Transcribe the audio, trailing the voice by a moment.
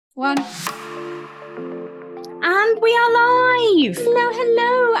one. And we are live!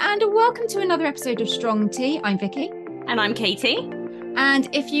 Hello, and welcome to another episode of Strong Tea. I'm Vicky. And I'm Katie. And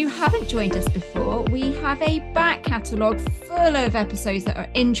if you haven't joined us before, we have a back catalogue full of episodes that are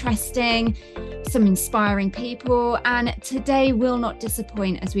interesting, some inspiring people, and today will not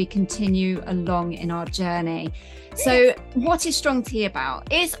disappoint as we continue along in our journey. So what is Strong Tea about?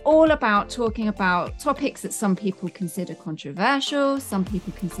 It's all about talking about topics that some people consider controversial, some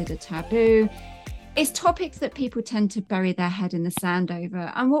people consider taboo. It's topics that people tend to bury their head in the sand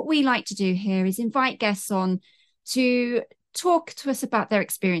over. And what we like to do here is invite guests on to talk to us about their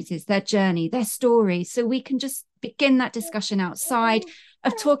experiences, their journey, their story, so we can just begin that discussion outside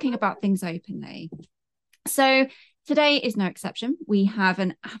of talking about things openly. So today is no exception. We have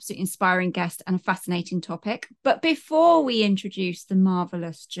an absolutely inspiring guest and a fascinating topic. But before we introduce the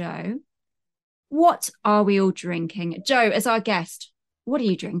marvellous Jo, what are we all drinking? Jo, as our guest, what are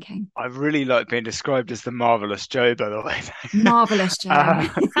you drinking? I really like being described as the marvelous Jo, by the way. Marvelous Jo.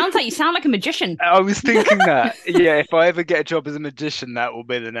 Sounds like you sound like a magician. I was thinking that, yeah, if I ever get a job as a magician, that will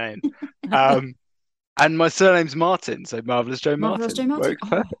be the name. And my surname's Martin, so Marvelous Jo Martin. Marvelous Jo Martin. Works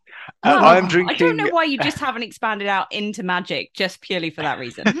perfect. Oh. I'm drinking. I don't know why you just haven't expanded out into magic, just purely for that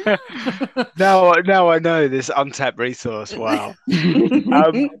reason. Now I know this untapped resource. Wow.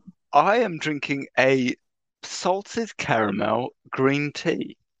 I am drinking a salted caramel green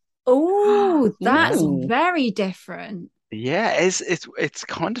tea. Oh, that's very different. Yeah, it's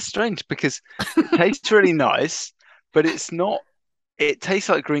kind of strange because it tastes really nice, but it's not. It tastes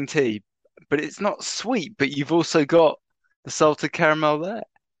like green tea, but it's not sweet. But you've also got the salted caramel there.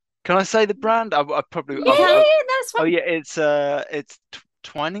 Can I say the brand? I probably. Yeah, that's fine. Oh yeah, it's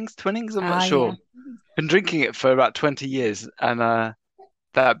Twinings. I'm not sure. Yeah. Been drinking it for about 20 years, and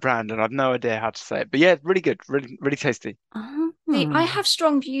that brand, and I've no idea how to say it. But yeah, really good, really, really tasty. See, I have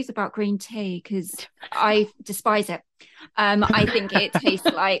strong views about green tea because I despise it. I think it tastes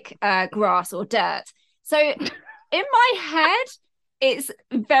like grass or dirt. So in my head, it's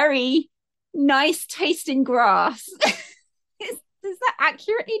very nice tasting grass. Does that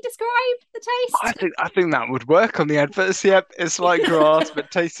accurately describe the taste? I think that would work on the adverts. Yep, it's like grass, but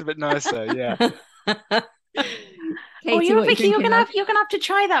tastes a bit nicer. Yeah. Katie, Vicky, you're gonna have to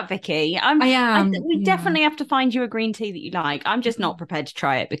try that, Vicky. I am. We definitely have to find you a green tea that you like. I'm just not prepared to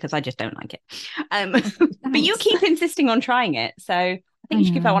try it because I just don't like it. But you keep insisting on trying it, so I think you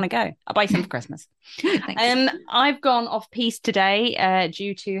should give that one a go. I'll buy you some for Christmas. I've gone off piste today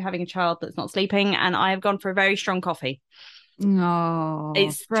due to having a child that's not sleeping, and I have gone for a very strong coffee. Oh,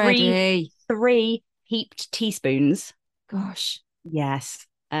 it's Freddie. three heaped teaspoons. Gosh. Yes.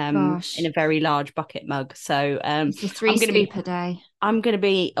 In a very large bucket mug. So it's a 3 scoop a day. I'm going to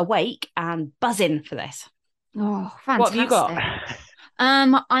be awake and buzzing for this. Oh, fantastic. What have you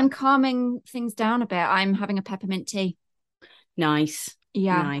got? I'm calming things down a bit. I'm having a peppermint tea. Nice.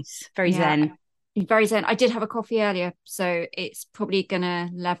 Yeah. Nice. Very zen. Very zen. I did have a coffee earlier, so it's probably going to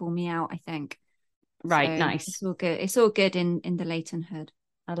level me out, I think. Right, so nice. It's all good. It's all good in the latenhood.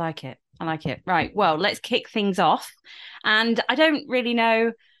 I like it. Right, well, let's kick things off. And I don't really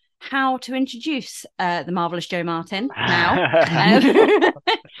know how to introduce the marvelous Jo Martin now.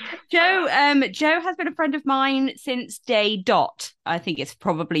 Jo has been a friend of mine since day dot. I think it's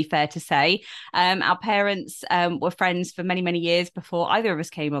probably fair to say. Our parents were friends for many, many years before either of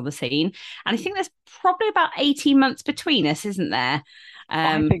us came on the scene. And I think there's probably about 18 months between us, isn't there?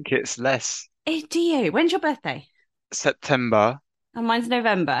 I think it's less. Do you? When's your birthday? September. And mine's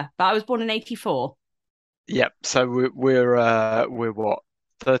November, but I was born in 1984. Yep. So we're what,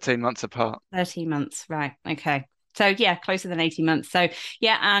 13 months apart? 13 months, right? Okay. So yeah, closer than 18 months. So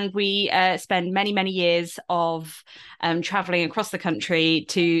yeah, and we spend many, many years of traveling across the country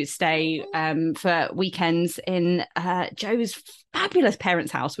to stay for weekends in Jo's fabulous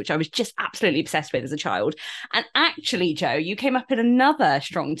parents' house, which I was just absolutely obsessed with as a child. And actually, Jo, you came up in another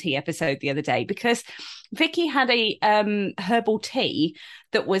Strong Tea episode the other day because Vicky had a herbal tea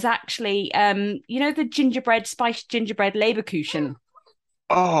that was actually, the spiced gingerbread Leberkuchen.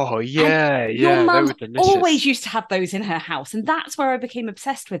 Oh, yeah, Your mum always used to have those in her house, and that's where I became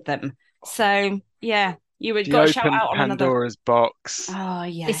obsessed with them. So, yeah, you would got to shout out on Pandora's box. Oh,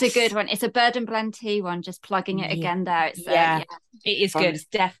 yes. It's a good one. It's a bird and blend tea one, just plugging it again there. It's it is good. It's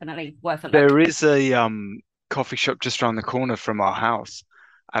definitely worth a look. There is a coffee shop just around the corner from our house,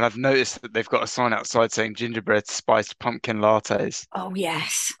 and I've noticed that they've got a sign outside saying gingerbread spiced pumpkin lattes. Oh,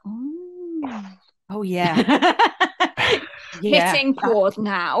 yes. Oh, yeah. Hitting pause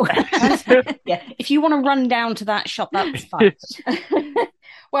now. Yeah, if you want to run down to that shop, that's fine.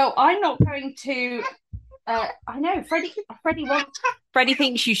 Well, I'm not going to I know Freddie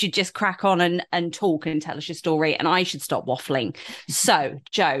thinks you should just crack on and talk and tell us your story, and I should stop waffling. So,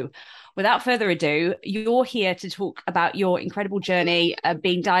 Joe, without further ado, you're here to talk about your incredible journey of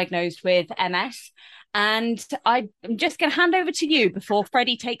being diagnosed with MS. And I'm just going to hand over to you before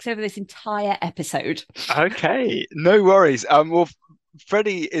Freddie takes over this entire episode. Okay, no worries. Well,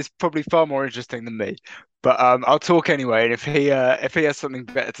 Freddie is probably far more interesting than me, but I'll talk anyway. And if he has something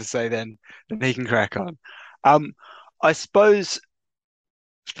better to say, then he can crack on. Um, I suppose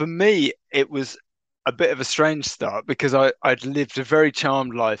for me it was a bit of a strange start because I'd lived a very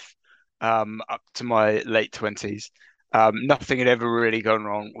charmed life up to my late 20s. Nothing had ever really gone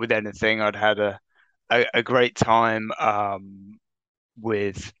wrong with anything. I'd had a great time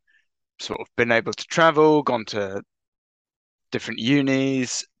with sort of been able to travel, gone to different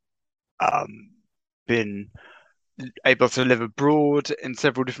unis, um, been able to live abroad in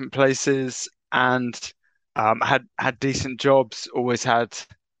several different places, and had decent jobs. Always had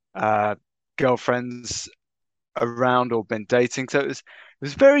uh, girlfriends around or been dating, so it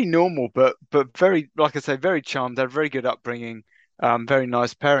was very normal, but very, like I say, very charmed. Had a very good upbringing, very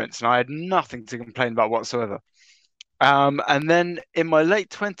nice parents, and I had nothing to complain about whatsoever. And then in my late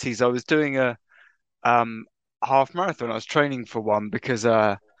 20s, I was doing a um, half marathon. I was training for one because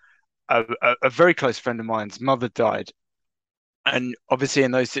a very close friend of mine's mother died. And obviously,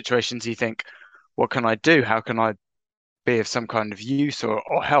 in those situations, you think, what can I do? How can I be of some kind of use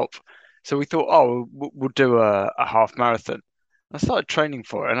or help? So we thought, oh, we'll do a half marathon. I started training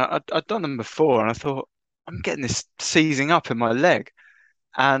for it, and I'd done them before, and I thought, I'm getting this seizing up in my leg.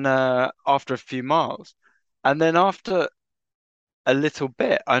 And after a few miles, and then after a little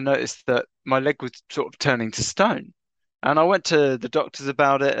bit, I noticed that my leg was sort of turning to stone. And I went to the doctors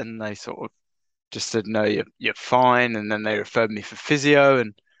about it, and they sort of just said, no, you're fine. And then they referred me for physio,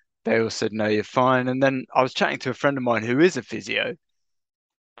 and they all said, no, you're fine. And then I was chatting to a friend of mine who is a physio,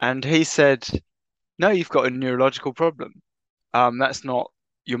 and he said, no, you've got a neurological problem. That's not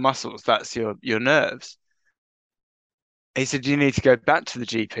your muscles, that's your nerves. He said, you need to go back to the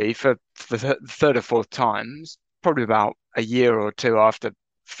GP for the third or fourth times, probably about a year or two after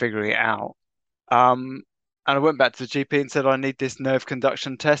figuring it out. Um, and I went back to the GP and said, I need this nerve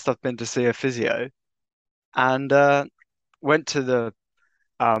conduction test. I've been to see a physio and went to the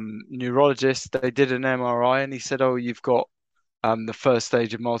neurologist. They did an MRI and he said, oh, you've got the first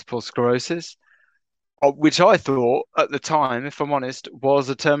stage of multiple sclerosis, which I thought at the time, if I'm honest, was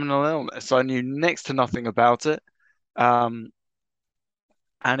a terminal illness. I knew next to nothing about it. Um,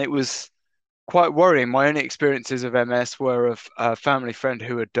 and it was quite worrying. My only experiences of MS were of a family friend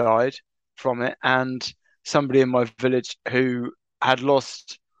who had died from it and somebody in my village who had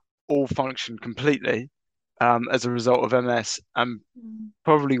lost all function completely as a result of MS and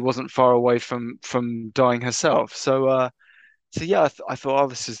probably wasn't far away from dying herself. So yeah, I thought, oh,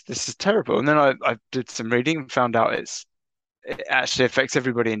 this is terrible. And then I did some reading and found out it actually affects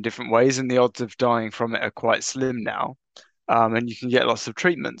everybody in different ways, and the odds of dying from it are quite slim now. And you can get lots of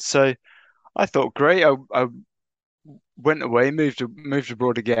treatments. So I thought, great. I went away, moved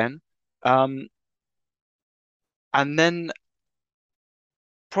abroad again, um, and then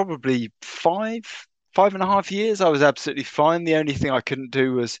probably 5.5 years, I was absolutely fine. The only thing I couldn't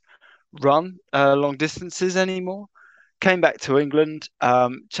do was run long distances anymore. Came back to England,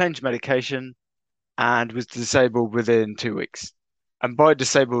 changed medication, and was disabled within 2 weeks. And by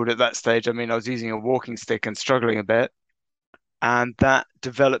disabled at that stage, I mean I was using a walking stick and struggling a bit. And that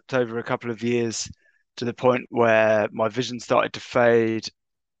developed over a couple of years to the point where my vision started to fade.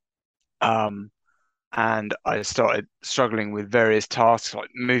 Um, and I started struggling with various tasks like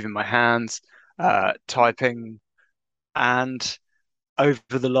moving my hands, typing. And over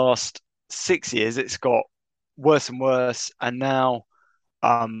the last 6 years, it's got worse and worse. And now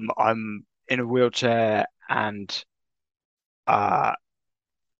I'm in a wheelchair and uh,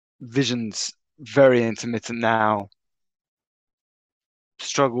 vision's very intermittent now.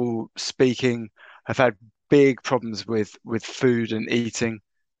 Struggle speaking. I've had big problems with food and eating,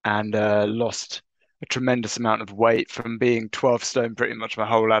 and lost a tremendous amount of weight from being 12 stone pretty much my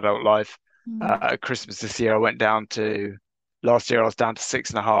whole adult life. At Christmas this year, I went down to last year I was down to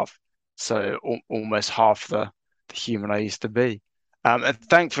 6.5, so almost half the human I used to be. And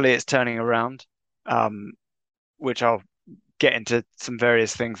thankfully, it's turning around, um, which I'll get into some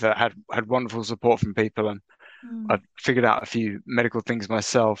various things that had wonderful support from people, and I've figured out a few medical things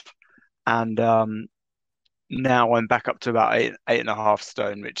myself, and now I'm back up to about 8.5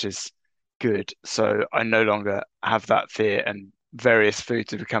 stone, which is good. So I no longer have that fear, and various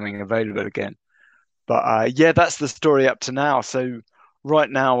foods are becoming available again. But yeah, that's the story up to now. So right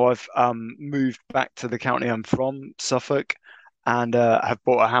now I've moved back to the county I'm from, Suffolk, and have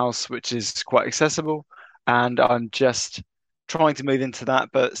bought a house which is quite accessible, and I'm just trying to move into that,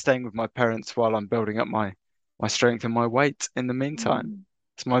 but staying with my parents while I'm building up my strength and my weight in the meantime. Mm.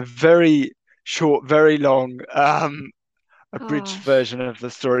 It's my very short, very long abridged Gosh. version of the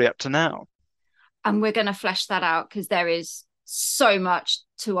story up to now. And we're going to flesh that out because there is so much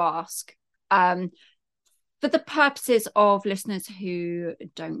to ask. Um, for the purposes of listeners who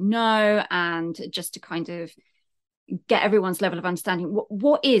don't know, and just to kind of get everyone's level of understanding,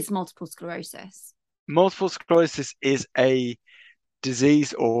 what is multiple sclerosis? Multiple sclerosis is a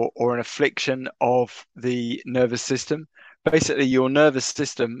disease or an affliction of the nervous system. Basically, your nervous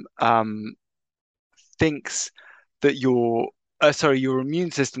system thinks that your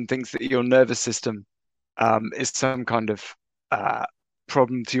immune system thinks that your nervous system is some kind of uh,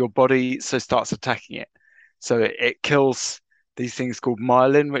 problem to your body, so starts attacking it. So it kills these things called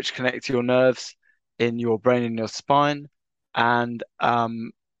myelin, which connect to your nerves in your brain and your spine, and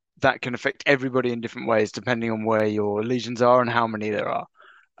that can affect everybody in different ways depending on where your lesions are and how many there are.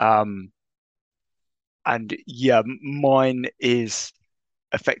 Um, and yeah, mine is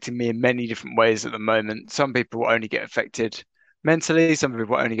affecting me in many different ways at the moment. Some people only get affected mentally, some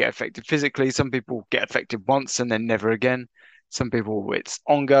people only get affected physically, some people get affected once and then never again. Some people it's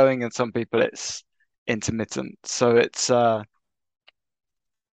ongoing and some people it's intermittent. So it's a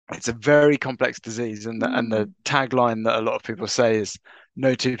very complex disease, and the Mm. tagline that a lot of people say is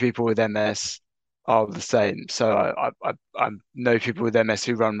no two people with MS are the same. So I know people with MS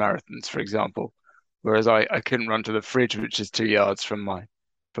who run marathons, for example, whereas I couldn't run to the fridge, which is 2 yards from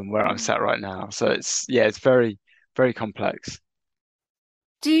where I'm sat right now. So it's very, very complex.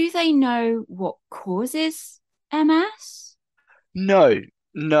 Do they know what causes MS? No,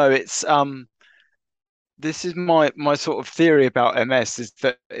 no, it's this is my sort of theory about MS is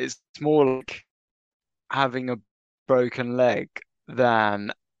that it's more like having a broken leg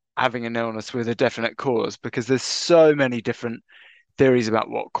than having an illness with a definite cause, because there's so many different theories about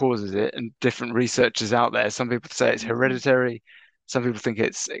what causes it and different researchers out there. Some people say it's Mm. hereditary, some people think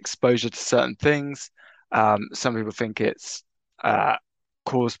it's exposure to certain things, some people think it's uh,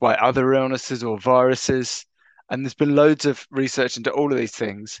 caused by other illnesses or viruses. And there's been loads of research into all of these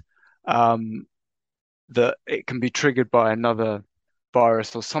things, that it can be triggered by another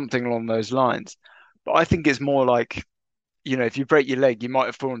virus or something along those lines. But I think it's more like, if you break your leg, you might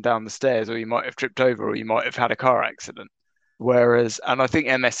have fallen down the stairs, or you might have tripped over, or you might have had a car accident. And I think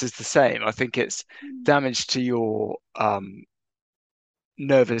MS is the same. I think it's damage to your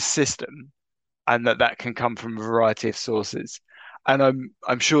nervous system, and that can come from a variety of sources. And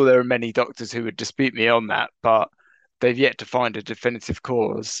I'm sure there are many doctors who would dispute me on that, but they've yet to find a definitive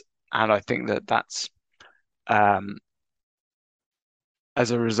cause. And I think that that's um,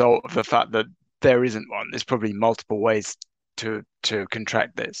 as a result of the fact that there isn't one. There's probably multiple ways to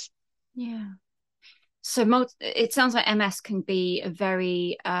contract this. Yeah. So it sounds like MS can be a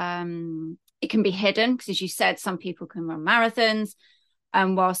very it can be hidden because, as you said, some people can run marathons,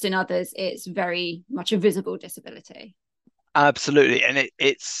 and whilst in others it's very much a visible disability. Absolutely, and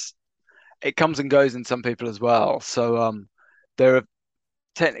it comes and goes in some people as well. So there are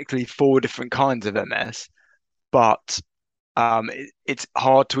technically four different kinds of MS, but it's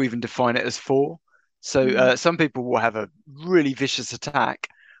hard to even define it as four. So Mm. some people will have a really vicious attack,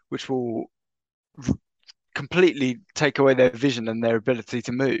 which will completely take away their vision and their ability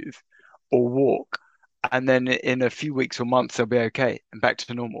to move or walk. And then in a few weeks or months, they'll be okay and back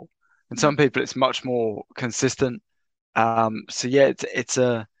to normal. And some people, it's much more consistent. So yeah, it's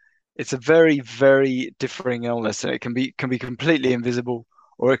a very, very differing illness, and it can be completely invisible,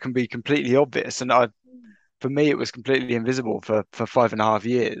 or it can be completely obvious. And for me, it was completely invisible for 5.5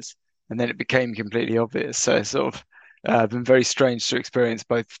 years, and then it became completely obvious. So it's sort of been very strange to experience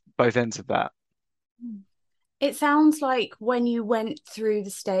both ends of that. It sounds like when you went through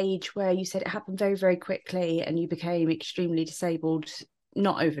the stage where you said it happened very, very quickly and you became extremely disabled,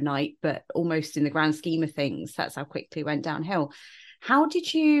 not overnight, but almost in the grand scheme of things, that's how quickly it went downhill. How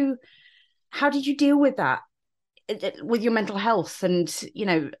did you deal with that, with your mental health and,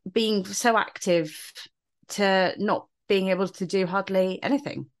 being so active to not being able to do hardly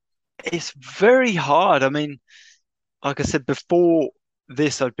anything? It's very hard. I mean, like I said before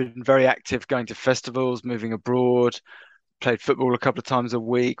this, I've been very active going to festivals, moving abroad, played football a couple of times a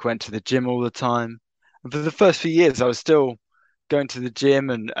week, went to the gym all the time. And for the first few years, I was still going to the gym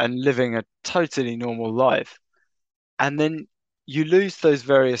and living a totally normal life. And then you lose those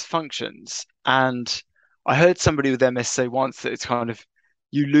various functions. And I heard somebody with MS say once that it's kind of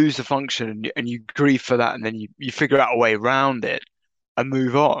you lose a function and you grieve for that, and then you figure out a way around it. and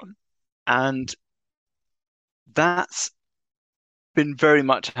move on. And that's been very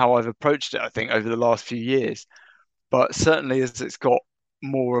much how I've approached it, I think, over the last few years. But certainly as it's got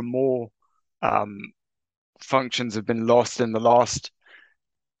more and more um, functions have been lost in the last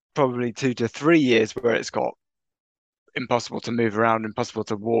probably 2 to 3 years, where it's got impossible to move around, impossible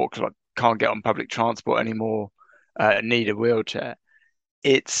to walk, like can't get on public transport anymore, need a wheelchair.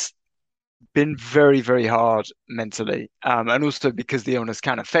 It's been very, very hard mentally. And also because the illness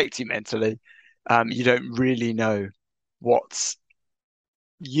can affect you mentally, you don't really know what's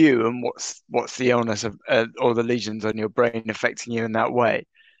you and what's the illness of or the lesions on your brain affecting you in that way.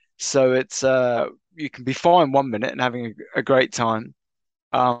 So it's you can be fine 1 minute and having a great time,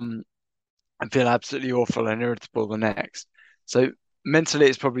 um, and feel absolutely awful and irritable the next. So mentally,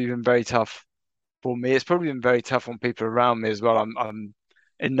 it's probably been very tough for me. It's probably been very tough on people around me as well. I'm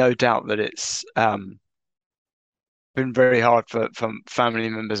in no doubt that it's been very hard for family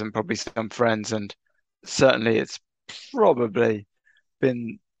members and probably some friends, and certainly it's probably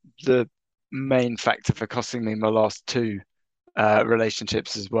been the main factor for costing me my last two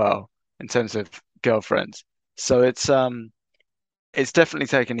relationships as well in terms of girlfriends. So it's definitely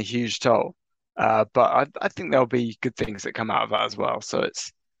taken a huge toll. But I think there'll be good things that come out of that as well. So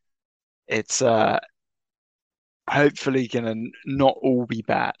it's hopefully gonna not all be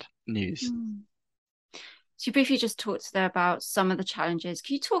bad news. So you briefly just talked there about some of the challenges.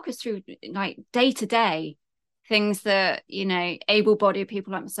 Can you talk us through like day to day things that, able-bodied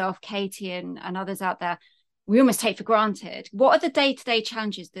people like myself, Katie and others out there, we almost take for granted? What are the day-to-day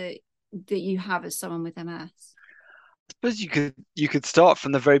challenges that you have as someone with MS? I suppose you could start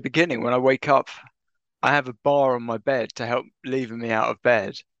from the very beginning. When I wake up, I have a bar on my bed to help lever me out of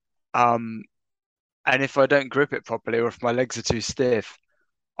bed. Um, and if I don't grip it properly, or if my legs are too stiff,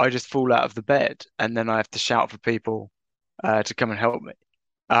 I just fall out of the bed, and then I have to shout for people to come and help me.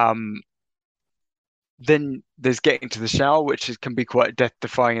 Um, then there's getting to the shower, can be quite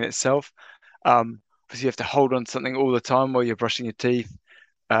death-defying in itself. Because you have to hold on to something all the time while you're brushing your teeth,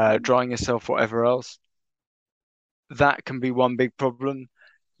 drying yourself, whatever else. That can be one big problem.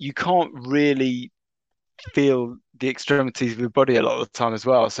 You can't really feel the extremities of your body a lot of the time as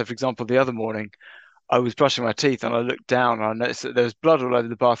well. So, for example, the other morning, I was brushing my teeth and I looked down and I noticed that there was blood all over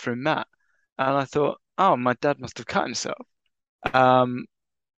the bathroom mat. And I thought, oh, my dad must have cut himself. Um,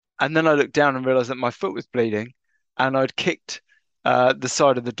 and then I looked down and realized that my foot was bleeding, and I'd kicked the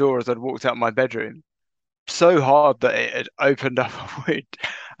side of the door as I'd walked out of my bedroom so hard that it had opened up a wound,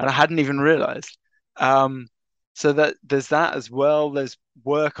 and I hadn't even realized. Um, so that there's that as well. There's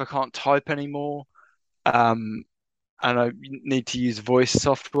work. I can't type anymore, and I need to use voice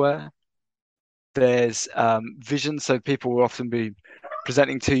software. There's vision, so people will often be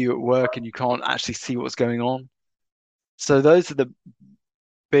presenting to you at work, and you can't actually see what's going on. So those are the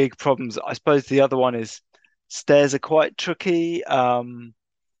big problems. I suppose the other one is stairs are quite tricky.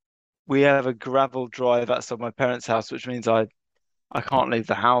 We have a gravel drive outside my parents' house, which means I can't leave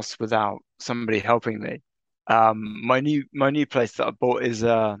the house without somebody helping me. My new place that I bought is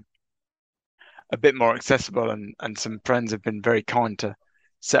a bit more accessible, and some friends have been very kind to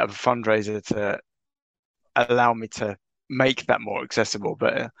set up a fundraiser to allow me to make that more accessible.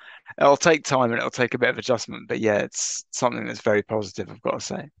 But it'll take time and it'll take a bit of adjustment. But yeah, it's something that's very positive, I've got to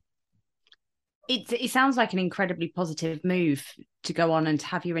say. It sounds like an incredibly positive move to go on and to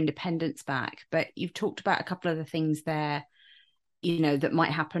have your independence back. But you've talked about a couple of the things there, that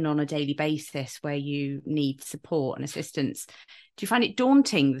might happen on a daily basis where you need support and assistance. Do you find it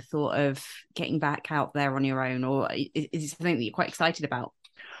daunting, the thought of getting back out there on your own, or is it something that you're quite excited about?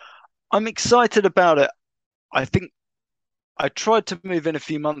 I'm excited about it. I think I tried to move in a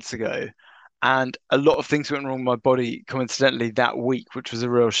few months ago, and a lot of things went wrong with my body coincidentally that week, which was a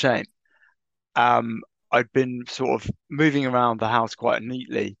real shame. Um, I'd been sort of moving around the house quite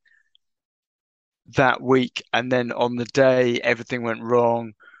neatly that week, and then on the day everything went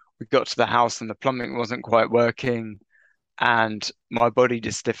wrong. We got to the house and the plumbing wasn't quite working, and my body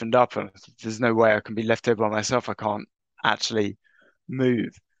just stiffened up, and there's no way I can be left here by myself. I can't actually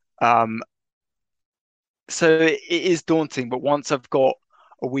move. Um, so it is daunting, but once I've got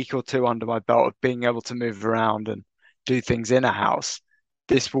a week or two under my belt of being able to move around and do things in a house,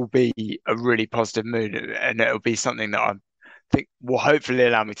 this will be a really positive mood, and it'll be something that I think will hopefully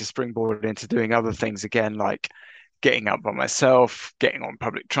allow me to springboard into doing other things again, like getting up by myself, getting on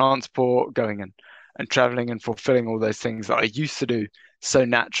public transport, going and traveling and fulfilling all those things that I used to do so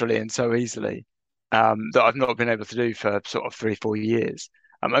naturally and so easily, that I've not been able to do for sort of 3, 4 years.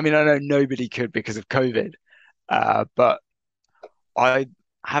 I mean, I know nobody could because of COVID, but I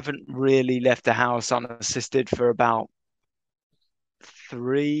haven't really left the house unassisted for about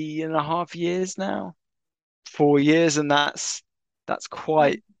 3.5 years now, 4 years, and that's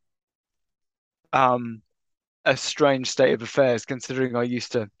quite a strange state of affairs considering I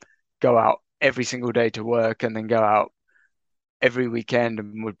used to go out every single day to work and then go out every weekend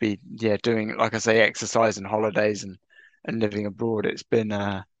and would be doing, like I say, exercise and holidays and living abroad. It's been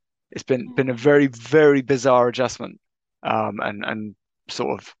a very, very bizarre adjustment. And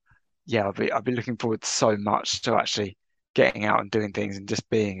sort of I'll be looking forward so much to actually getting out and doing things and just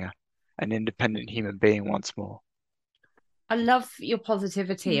being an independent human being once more. I love your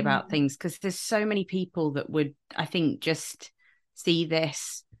positivity about things, because there's so many people that would, I think, just see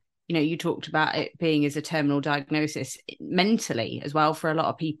this. You talked about it being as a terminal diagnosis mentally as well, for a lot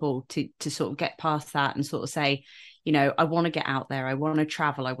of people to sort of get past that and sort of say, I want to get out there, I want to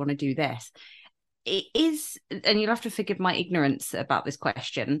travel, I want to do this. It is, and you'll have to forgive my ignorance about this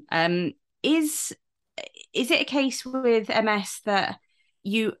question. Is it a case with MS that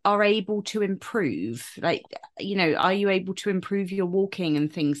you are able to improve? Like, are you able to improve your walking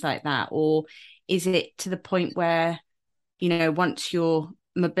and things like that? Or is it to the point where, once your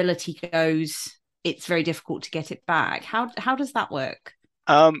mobility goes, it's very difficult to get it back? How does that work?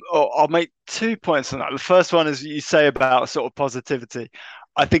 I'll make 2 points on that. The first one is, you say about sort of positivity.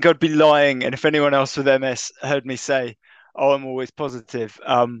 I think I'd be lying, and if anyone else with MS heard me say, "Oh, I'm always positive,"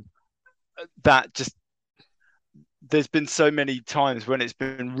 that just there's been so many times when it's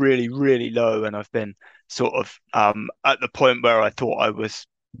been really, really low, and I've been sort of at the point where I thought I was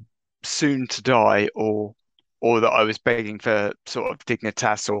soon to die, or that I was begging for sort of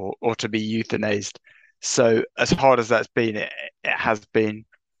dignitas or to be euthanized. So as hard as that's been, it has been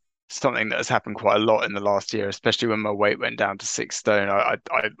something that has happened quite a lot in the last year, especially when my weight went down to 6 stone. I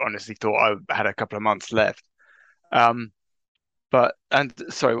honestly thought I had a couple of months left. And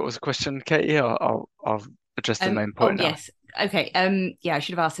sorry, what was the question, Katie? I'll address the main point now. Yes. Okay. I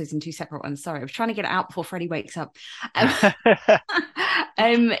should have asked those in two separate ones. Sorry, I was trying to get it out before Freddie wakes up.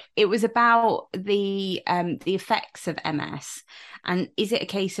 It was about the effects of MS, and is it a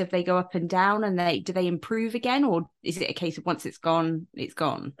case of they go up and down, and do they improve again, or is it a case of once it's gone, it's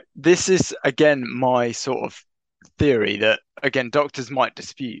gone? This is again my sort of theory that, again, doctors might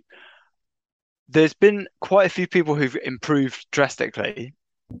dispute. There's been quite a few people who've improved drastically,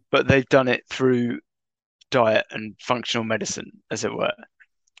 but they've done it through diet and functional medicine, as it were.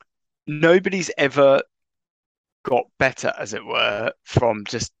 Nobody's ever got better, as it were, from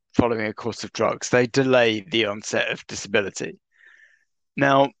just following a course of drugs. They delay the onset of disability.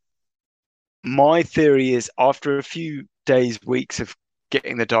 Now, my theory is, after a few days, weeks of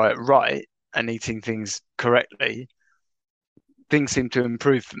getting the diet right and eating things correctly, things seem to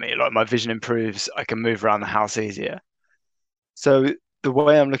improve for me. Like, my vision improves, I can move around the house easier. So the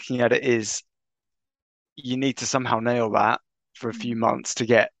way I'm looking at it is, you need to somehow nail that for a few months to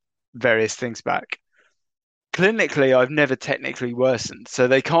get various things back. Clinically, I've never technically worsened, so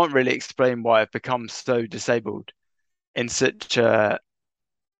they can't really explain why I've become so disabled in such a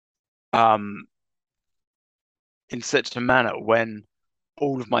manner, when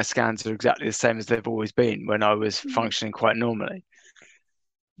all of my scans are exactly the same as they've always been when I was functioning quite normally.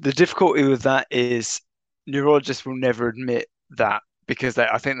 The difficulty with that is, neurologists will never admit that, because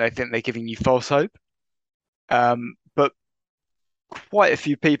I think they're giving you false hope. But quite a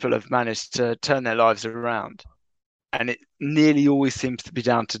few people have managed to turn their lives around, and it nearly always seems to be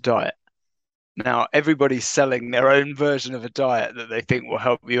down to diet. Now, everybody's selling their own version of a diet that they think will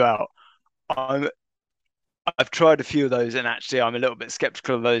help you out. I've tried a few of those, and actually I'm a little bit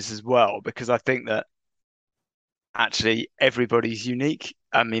skeptical of those as well, because I think that actually everybody's unique.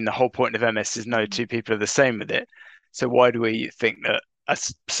 I mean, the whole point of MS is no two people are the same with it. So why do we think that a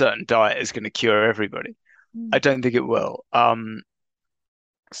certain diet is going to cure everybody? I don't think it will.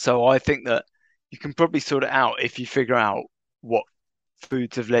 So I think that you can probably sort it out if you figure out what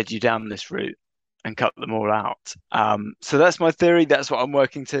foods have led you down this route and cut them all out. So that's my theory. That's what I'm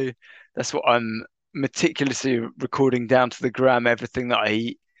working to. That's what I'm meticulously recording down to the gram, everything that I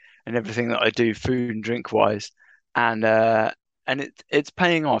eat and everything that I do, food and drink wise. And it's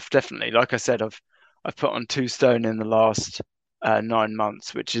paying off, definitely. Like I said, I've put on 2 stone in the last 9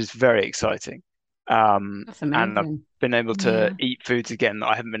 months, which is very exciting. That's amazing. And I've been able to eat foods again that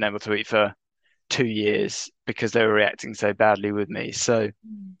I haven't been able to eat for 2 years because they were reacting so badly with me. So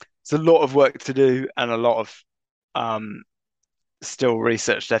it's a lot of work to do, and a lot of still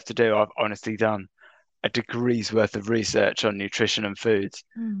research left to do. I've honestly done a degree's worth of research on nutrition and foods,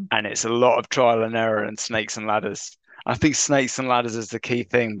 and it's a lot of trial and error and snakes and ladders. I think snakes and ladders is the key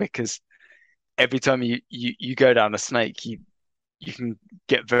thing, because every time you go down a snake, you can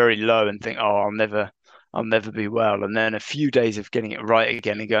get very low and think, oh, I'll never I'll never be well. And then a few days of getting it right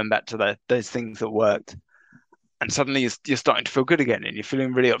again and going back to those things that worked. And suddenly you're starting to feel good again, and you're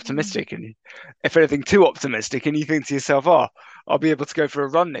feeling really optimistic. And if anything, too optimistic, and you think to yourself, "Oh, I'll be able to go for a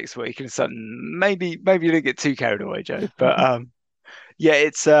run next week," and suddenly maybe you don't get too carried away, Joe. But yeah,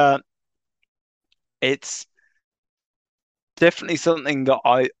 it's definitely something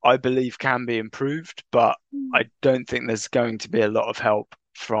that I believe can be improved, but I don't think there's going to be a lot of help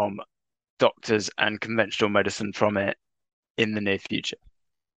from doctors and conventional medicine from it in the near future.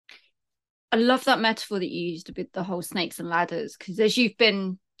 I love that metaphor that you used with the whole snakes and ladders, because as you've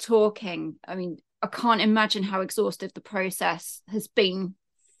been talking, I mean, I can't imagine how exhaustive the process has been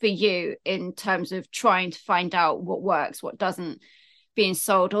for you in terms of trying to find out what works, what doesn't, being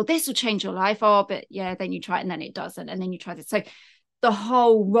sold, oh, this will change your life. Oh, but yeah, then you try it and then it doesn't. And then you try this. So the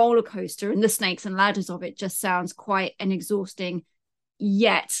whole roller coaster and the snakes and ladders of it just sounds quite an exhausting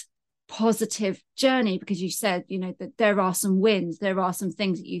yet positive journey, because you said, you know, that there are some wins, there are some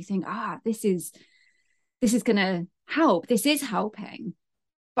things that you think, this is going to help, this is helping.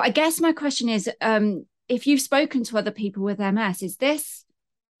 But I guess my question is, if you've spoken to other people with MS, is this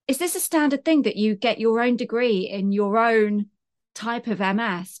a standard thing that you get your own degree in your own type of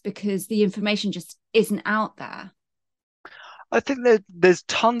MS because the information just isn't out there? I think there's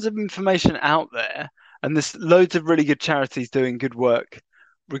tons of information out there, and there's loads of really good charities doing good work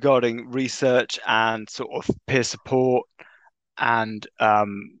regarding research and sort of peer support and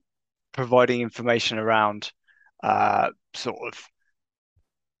providing information around sort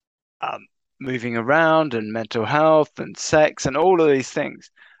of moving around and mental health and sex and all of these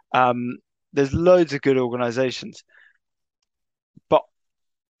things. There's loads of good organizations. But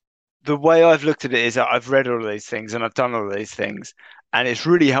the way I've looked at it is that I've read all of these things and I've done all of these things, and it's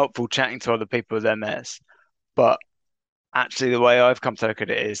really helpful chatting to other people with MS. But actually, the way I've come to look at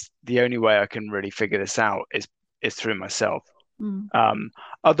it is the only way I can really figure this out is through myself.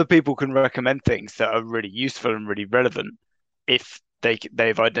 Other people can recommend things that are really useful and really relevant if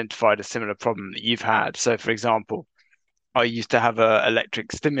they've identified a similar problem that you've had. So, for example, I used to have an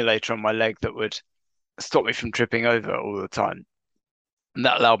electric stimulator on my leg that would stop me from tripping over all the time. And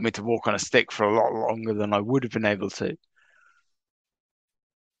that allowed me to walk on a stick for a lot longer than I would have been able to.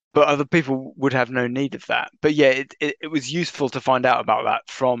 But other people would have no need of that. But yeah, it was useful to find out about that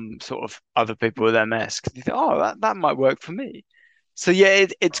from sort of other people with MS, because you think, oh, that might work for me. So yeah,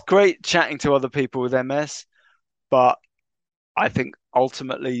 it's great chatting to other people with MS, but I think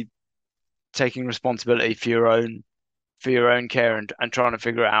ultimately taking responsibility for your own care and trying to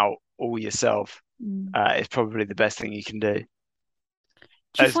figure it out all yourself is probably the best thing you can do.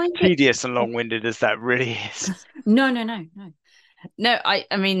 As tedious and long-winded as that really is. No. I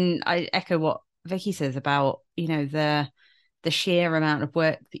mean, I echo what Vicky says about, you know, the sheer amount of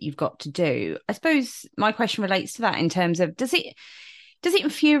work that you've got to do. I suppose my question relates to that in terms of, does it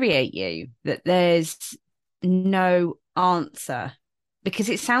infuriate you that there's no answer? Because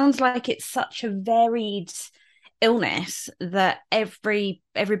it sounds like it's such a varied illness that everybody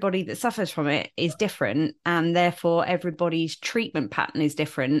that suffers from it is different, and therefore everybody's treatment pattern is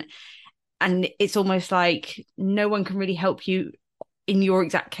different, and it's almost like no one can really help you in your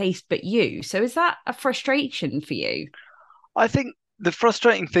exact case but you. So is that a frustration for you? I think the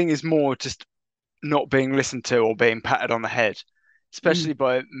frustrating thing is more just not being listened to or being patted on the head, especially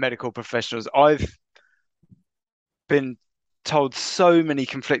by medical professionals. I've been told so many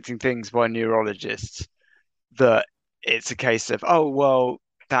conflicting things by neurologists that it's a case of, oh, well,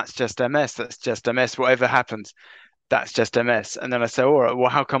 that's just MS. That's just MS. Whatever happens, that's just MS. And then I say, all right, well,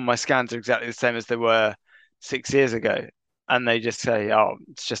 how come my scans are exactly the same as they were 6 years ago? And they just say, oh,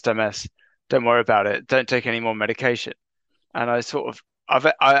 it's just MS. Don't worry about it. Don't take any more medication. And I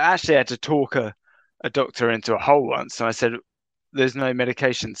actually had to talk a doctor into a hole once. And I said, there's no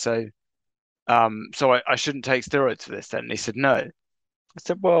medication. So I shouldn't take steroids for this then. And he said, no. I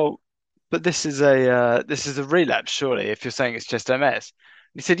said, well, but this is a relapse, surely, if you're saying it's just MS. And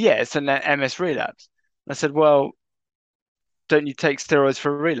he said, yeah, it's an MS relapse. And I said, well, don't you take steroids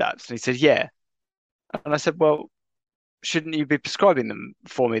for a relapse? And he said, yeah. And I said, well, shouldn't you be prescribing them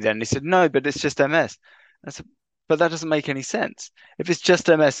for me then? And he said, no, but it's just MS. And I said, but that doesn't make any sense. If it's just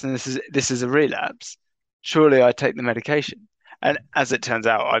MS and this is a relapse, surely I take the medication. And as it turns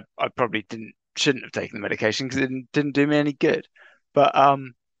out, I probably shouldn't have taken the medication because it didn't do me any good. But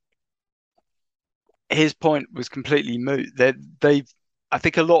his point was completely moot. I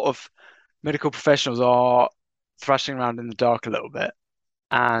think a lot of medical professionals are thrashing around in the dark a little bit.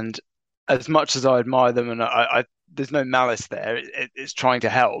 And as much as I admire them, and there's no malice there, it's trying to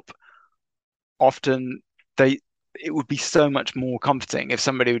help. Often it would be so much more comforting if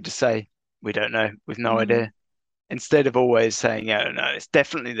somebody would just say, we don't know, with no idea. Instead of always saying, yeah, no, it's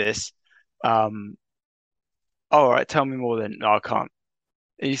definitely this. All right, tell me more then. No, I can't.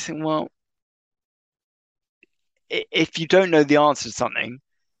 And you think, well, if you don't know the answer to something,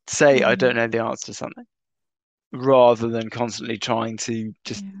 say I don't know the answer to something, rather than constantly trying to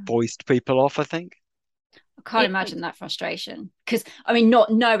just foist people off, I think. I can't imagine that frustration, because I mean,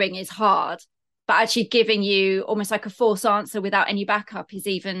 not knowing is hard, but actually giving you almost like a false answer without any backup is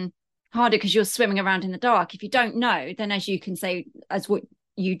even harder, because you're swimming around in the dark. If you don't know, then, as you can say, as what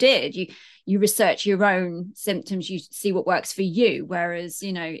you did, you research your own symptoms, you see what works for you. Whereas,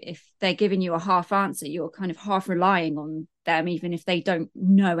 you know, if they're giving you a half answer, you're kind of half relying on them, even if they don't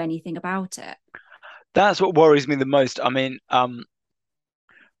know anything about it. That's what worries me the most. I mean,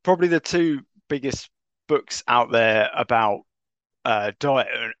 probably the two biggest books out there about diet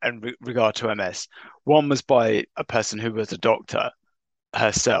and regard to MS. One was by a person who was a doctor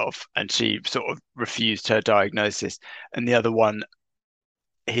herself, and she sort of refused her diagnosis. And the other one,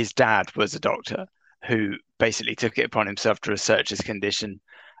 his dad was a doctor who basically took it upon himself to research his condition,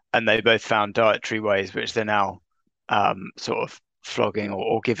 and they both found dietary ways which they're now sort of flogging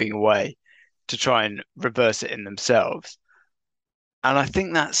or giving away to try and reverse it in themselves. And I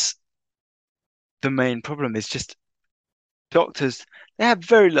think that's the main problem, is just doctors, they have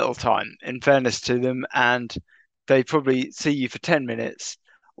very little time, in fairness to them, and they probably see you for 10 minutes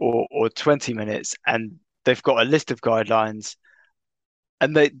or 20 minutes, and they've got a list of guidelines,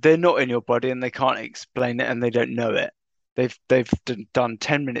 and they're not in your body, and they can't explain it, and they don't know it. They've done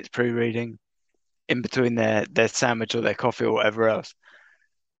 10 minutes pre-reading in between their sandwich or their coffee or whatever else.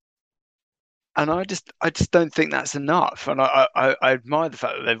 And I just don't think that's enough. And I admire the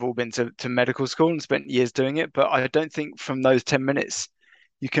fact that they've all been to medical school and spent years doing it, but I don't think from those 10 minutes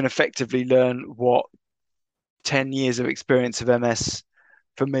you can effectively learn what 10 years of experience of MS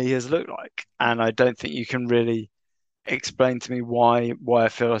for me has looked like. And I don't think you can really explain to me why I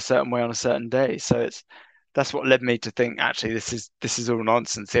feel a certain way on a certain day. So that's what led me to think, actually this is all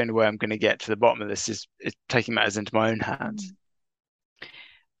nonsense. The only way I'm going to get to the bottom of this is taking matters into my own hands.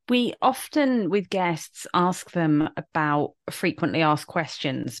 We often, with guests, ask them about frequently asked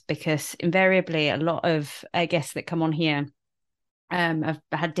questions, because invariably a lot of guests that come on here have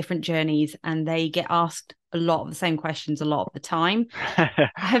had different journeys, and they get asked a lot of the same questions a lot of the time.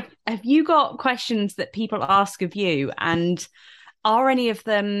 Have you got questions that people ask of you, and do any of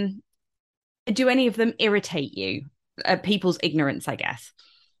them irritate you? People's ignorance, I guess.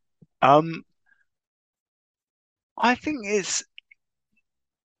 I think it's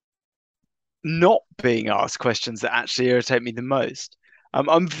not being asked questions that actually irritate me the most.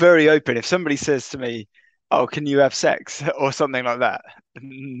 I'm very open. If somebody says to me, "Oh, can you have sex?" or something like that,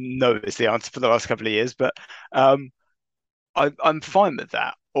 no is the answer for the last couple of years. But I'm fine with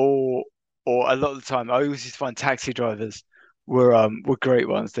that. Or a lot of the time, I always used to find taxi drivers were great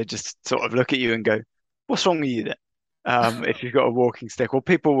ones. They just sort of look at you and go, "What's wrong with you then?" If you've got a walking stick, or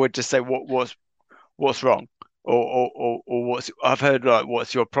people would just say, "What's wrong?" Or what's, I've heard like,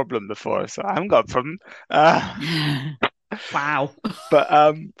 "What's your problem?" before. So I haven't got a problem. Wow.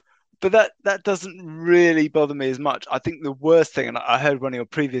 But that doesn't really bother me as much. I think the worst thing, and I heard one of your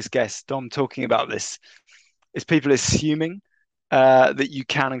previous guests, Dom, talking about this, is people assuming that you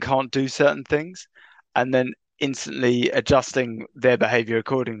can and can't do certain things, and then instantly adjusting their behavior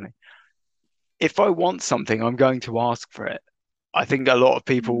accordingly. If I want something, I'm going to ask for it. I think a lot of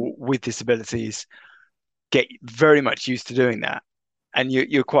people with disabilities get very much used to doing that, and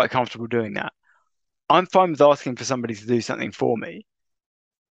you're quite comfortable doing that. I'm fine with asking for somebody to do something for me.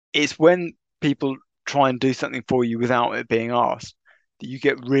 It's when people try and do something for you without it being asked that you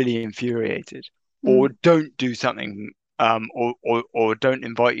get really infuriated, or don't do something, or don't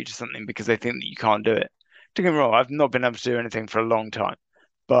invite you to something because they think that you can't do it. Don't get me wrong, I've not been able to do anything for a long time,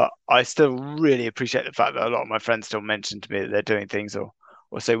 but I still really appreciate the fact that a lot of my friends still mention to me that they're doing things, or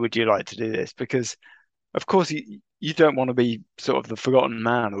say, "Would you like to do this?" Because of course you don't want to be sort of the forgotten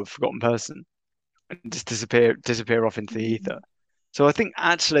man or the forgotten person and just disappear off into the ether. So I think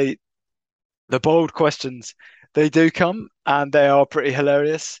actually the bold questions, they do come, and they are pretty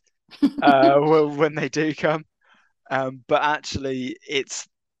hilarious when they do come. But actually it's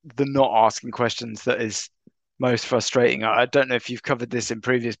the not asking questions that is most frustrating. I don't know if you've covered this in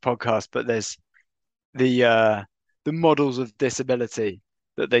previous podcasts, but there's the models of disability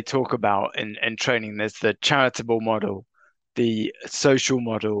that they talk about in training. There's the charitable model, the social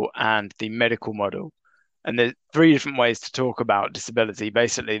model, and the medical model. And there's three different ways to talk about disability.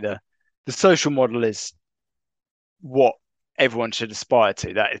 Basically, the social model is what everyone should aspire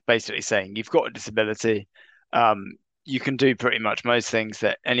to. That is basically saying you've got a disability, you can do pretty much most things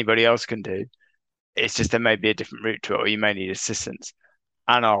that anybody else can do. It's just there may be a different route to it, or you may need assistance.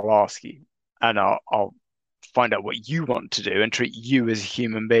 And I'll ask you, and I'll find out what you want to do and treat you as a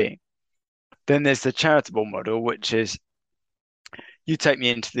human being. Then there's the charitable model, which is you take me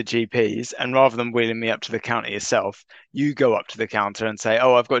into the GPs, and rather than wheeling me up to the counter yourself, you go up to the counter and say,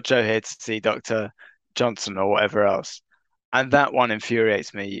 "Oh, I've got Joe here to see Dr. Johnson or whatever else." And that one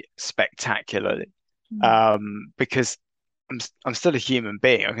infuriates me spectacularly, because I'm still a human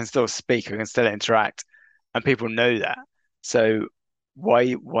being. I can still speak. I can still interact, and people know that. So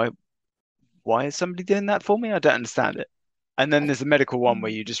why is somebody doing that for me? I don't understand it. And then there's the medical one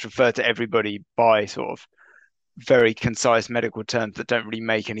where you just refer to everybody by sort of very concise medical terms that don't really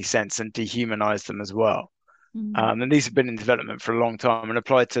make any sense and dehumanize them as well. And these have been in development for a long time and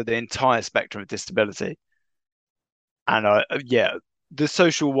applied to the entire spectrum of disability. And the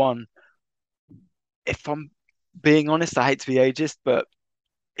social one, if I'm being honest, I hate to be ageist, but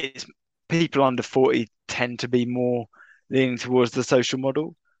it's people under 40 tend to be more leaning towards the social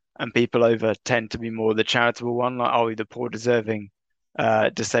model, and people over tend to be more the charitable one, like, oh, the poor deserving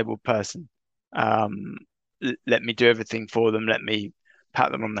disabled person. Let me do everything for them. Let me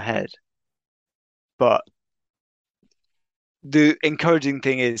pat them on the head. But the encouraging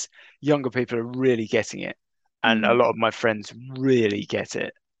thing is younger people are really getting it. And a lot of my friends really get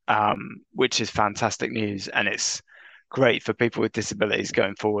it, which is fantastic news. And it's great for people with disabilities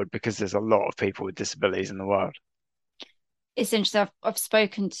going forward, because there's a lot of people with disabilities in the world. It's interesting. I've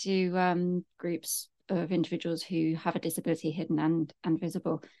spoken to groups of individuals who have a disability hidden and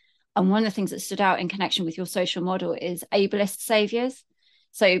visible. And one of the things that stood out in connection with your social model is ableist saviors.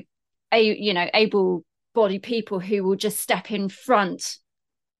 So, able-bodied people who will just step in front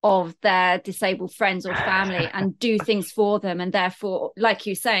of their disabled friends or family and do things for them. And therefore, like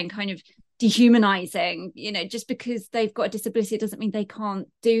you're saying, kind of dehumanizing, just because they've got a disability, it doesn't mean they can't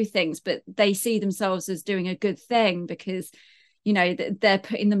do things, but they see themselves as doing a good thing because, they're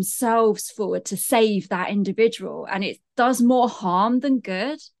putting themselves forward to save that individual. And it does more harm than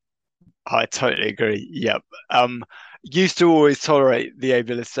good. I totally agree. Yep. Used to always tolerate the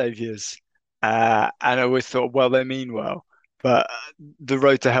ableist saviors, and I always thought, well, they mean well, but the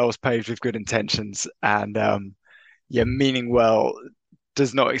road to hell is paved with good intentions, and meaning well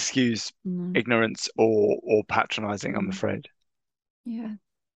does not excuse ignorance or patronizing, I'm afraid. Yeah.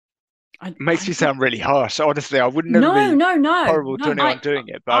 It makes me sound really harsh. Honestly, I would never be horrible to anyone doing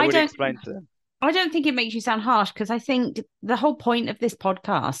it, but I would explain to them. I don't think it makes you sound harsh, because I think the whole point of this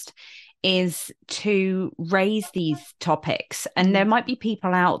podcast is to raise these topics. And there might be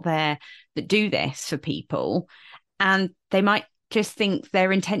people out there that do this for people, and they might just think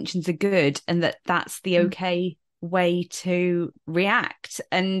their intentions are good and that that's the okay way to react.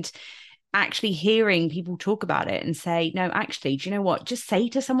 And actually hearing people talk about it and say, no, actually, do you know what? Just say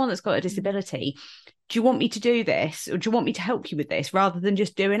to someone that's got a disability, do you want me to do this? Or do you want me to help you with this? Rather than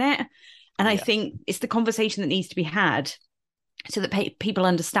just doing it. And I think it's the conversation that needs to be had so that people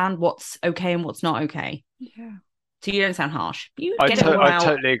understand what's okay and what's not okay. Yeah. So you don't sound harsh. I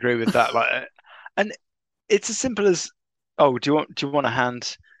totally agree with that. And it's as simple as, oh, do you want a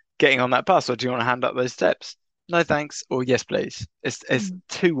hand getting on that bus, or do you want a hand up those steps? No, thanks. Or yes, please. It's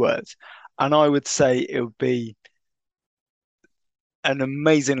 2 words. And I would say it would be an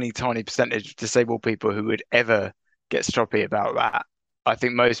amazingly tiny percentage of disabled people who would ever get stroppy about that. I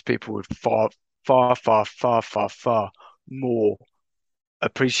think most people would far, far, far, far, far, far more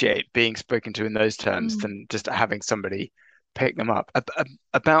appreciate being spoken to in those terms than just having somebody pick them up.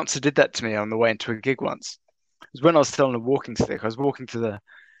 A bouncer did that to me on the way into a gig once. It was when I was still on a walking stick. I was walking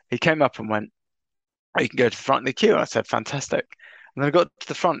he came up and went, "Oh, you can go to the front of the queue." And I said, "Fantastic." And then I got to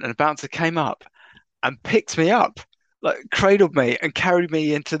the front, and a bouncer came up and picked me up, like cradled me and carried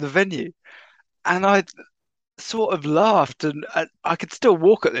me into the venue. And I sort of laughed, and I could still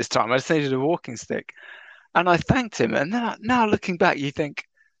walk at this time. I just needed a walking stick. And I thanked him. And then now looking back, you think,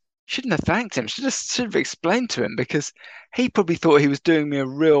 shouldn't have thanked him. Should have explained to him, because he probably thought he was doing me a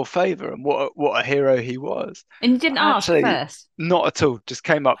real favor, and what a hero he was. And you didn't ask first? Not at all. Just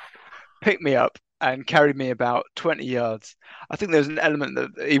came up, picked me up, and carried me about 20 yards. I think there was an element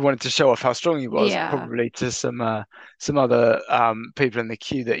that he wanted to show off how strong he was, probably to some other people in the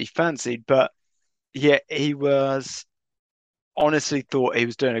queue that he fancied. But yeah, he was honestly thought he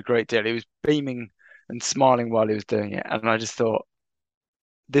was doing a great deal. He was beaming and smiling while he was doing it. And I just thought,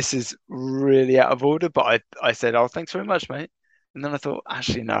 this is really out of order. But I said, "Oh, thanks very much, mate." And then I thought,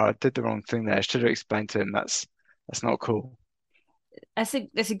 actually, no, I did the wrong thing there. I should have explained to him that's not cool. That's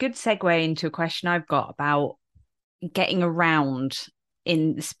a good segue into a question I've got about getting around,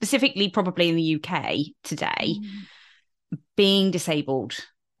 in specifically probably in the UK today. being disabled,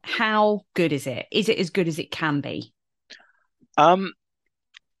 how good is it? Is it as good as it can be? Um,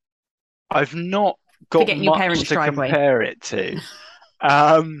 I've not got Forgetting your much parents' to driveway. compare it to.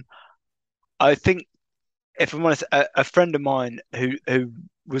 Um, I think, if I'm honest, a friend of mine who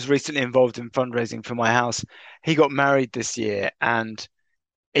was recently involved in fundraising for my house, he got married this year, and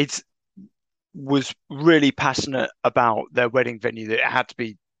it was really passionate about their wedding venue that it had to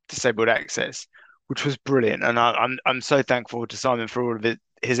be disabled access, which was brilliant. And I'm so thankful to Simon for all of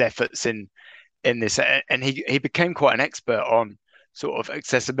his efforts in this. And he became quite an expert on sort of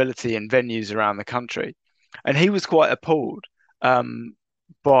accessibility in venues around the country. And he was quite appalled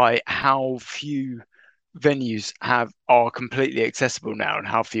by how few venues are completely accessible now, and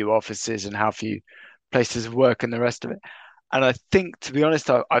how few offices and how few places of work and the rest of it. And I think, to be honest,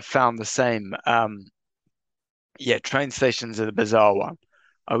 I've found the same. Yeah, train stations are the bizarre one.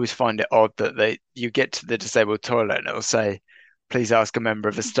 I always find it odd that you get to the disabled toilet and it'll say, "Please ask a member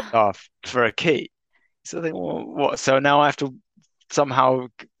of the staff for a key." So I think, well, what? So now I have to somehow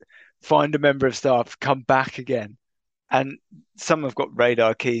find a member of staff, come back again, and some have got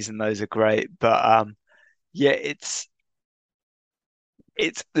radar keys and those are great, but yeah, it's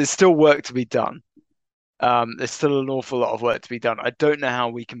there's still work to be done. There's still an awful lot of work to be done. I don't know how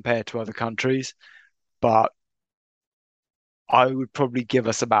we compare to other countries, but I would probably give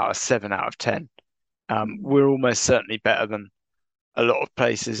us about a 7 out of 10. We're almost certainly better than a lot of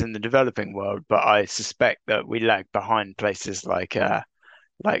places in the developing world, but I suspect that we lag behind places like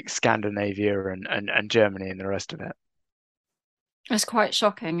Scandinavia and Germany and the rest of it. It's quite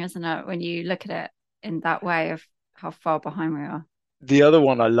shocking, isn't it, when you look at it in that way of how far behind we are. The other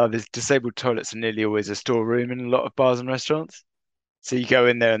one I love is disabled toilets are nearly always a storeroom in a lot of bars and restaurants. So you go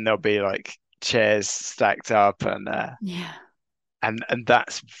in there and there'll be like chairs stacked up Yeah. and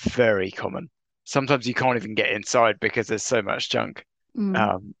that's very common. Sometimes you can't even get inside because there's so much junk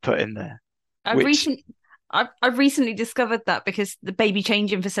Mm. put in there. I've Which recently I've recently discovered that because the baby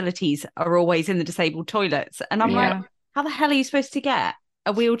changing facilities are always in the disabled toilets. And I'm like, Yeah. how the hell are you supposed to get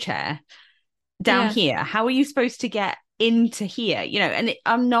a wheelchair down Yeah. here? How are you supposed to get into here?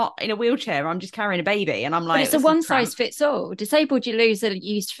 I'm not in a wheelchair, I'm just carrying a baby. And I'm But like, it's a this is one size cramped. fits all. Disabled you lose are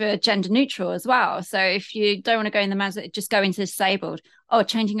used for gender neutral as well. So if you don't want to go in the mass, just go into the disabled. Oh,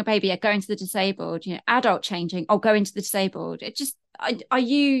 changing a baby, yeah, go into the disabled. Adult changing, oh, go into the disabled. It just are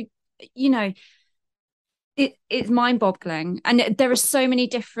you, you know, it's mind-boggling, and there are so many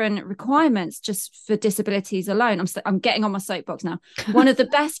different requirements just for disabilities alone. I'm getting on my soapbox now. One of the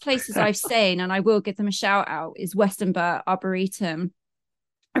best places I've seen, and I will give them a shout out, is Westonbirt Arboretum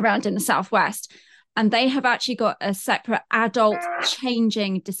around in the southwest, and they have actually got a separate adult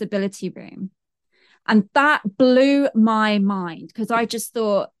changing disability room, and that blew my mind because I just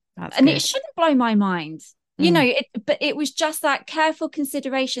thought, That's and good. it shouldn't blow my mind, but it was just that careful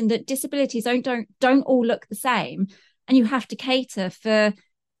consideration that disabilities don't all look the same, and you have to cater for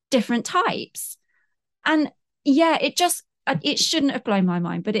different types. And yeah, it shouldn't have blown my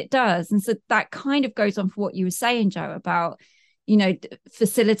mind, but it does. And so that kind of goes on for what you were saying, Joe, about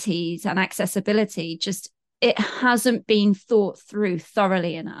facilities and accessibility. Just it hasn't been thought through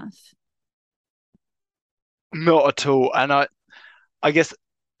thoroughly enough. not at all. And I guess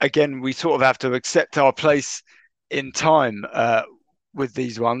again we sort of have to accept our place in time with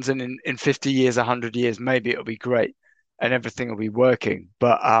these ones, and in 50 years, 100 years, maybe it'll be great and everything will be working.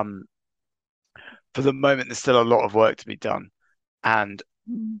 But for the moment, there's still a lot of work to be done. And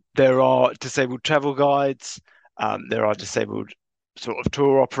there are disabled travel guides, there are disabled sort of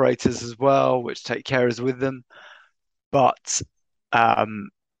tour operators as well, which take carers with them. But um,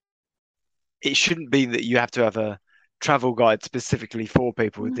 it shouldn't be that you have to have a travel guide specifically for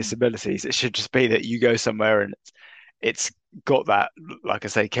people with disabilities. It should just be that you go somewhere and it's got that, like I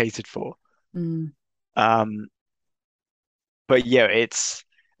say, catered for. Um, but yeah, it's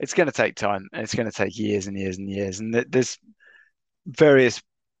going to take time, and it's going to take years and years and years, and there's various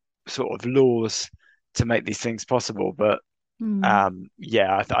sort of laws to make these things possible. But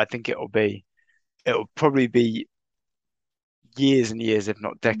yeah, I think it'll probably be years and years, if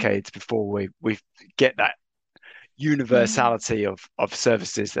not decades, before we get that universality of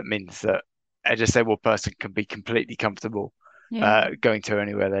services that means that a disabled person can be completely comfortable going to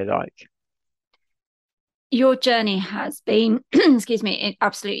anywhere they like. Your journey has been, excuse me,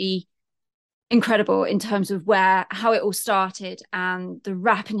 absolutely incredible in terms of how it all started and the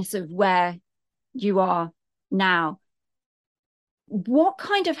rapidness of where you are now. What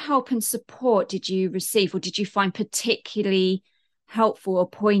kind of help and support did you receive, or did you find particularly helpful or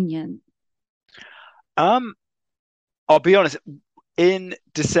poignant? I'll be honest, in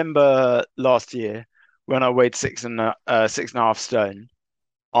December last year, when I weighed 6.5 stone,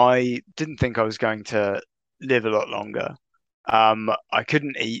 I didn't think I was going to live a lot longer. I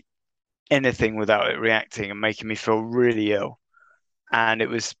couldn't eat anything without it reacting and making me feel really ill. And it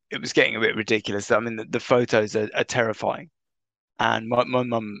was getting a bit ridiculous. I mean, the photos are terrifying. And my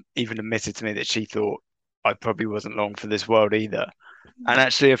mum even admitted to me that she thought I probably wasn't long for this world either. And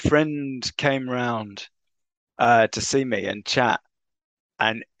actually, a friend came round to see me and chat,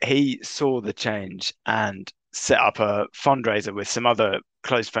 and he saw the change and set up a fundraiser with some other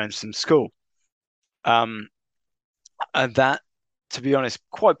close friends from school. Um, and that, to be honest,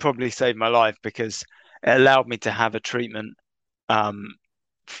 quite probably saved my life because it allowed me to have a treatment um,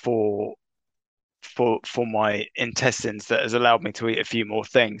 for for my intestines that has allowed me to eat a few more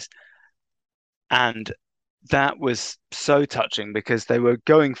things. And that was so touching because they were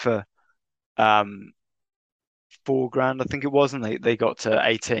going for um, 4 grand, I think it was, and they got to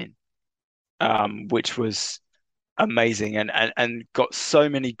 18, which was amazing, and got so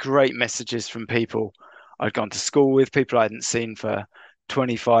many great messages from people I'd gone to school with, people I hadn't seen for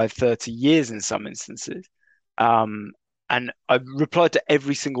 25, 30 years in some instances. Um, and I replied to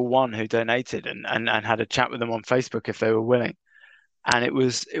every single one who donated and had a chat with them on Facebook if they were willing. And it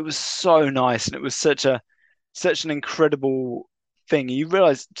was so nice, and it was such an incredible thing. You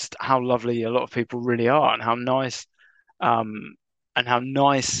realize just how lovely a lot of people really are, um, and how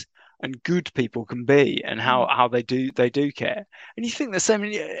nice and good people can be, and how they do care. And you think the same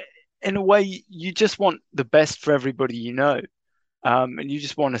in a way. You just want the best for everybody you know, and you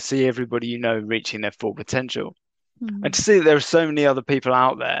just want to see everybody you know reaching their full potential. And to see that there are so many other people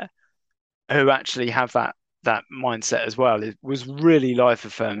out there who actually have that mindset as well, it was really life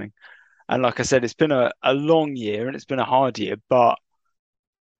affirming. And like I said, it's been a long year and it's been a hard year, but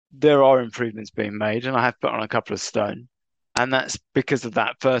there are improvements being made, and I have put on a couple of stone. And that's because of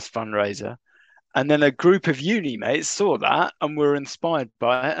that first fundraiser. And then a group of uni mates saw that and were inspired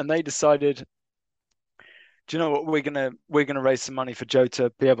by it, and they decided, do you know what, we're gonna raise some money for Joe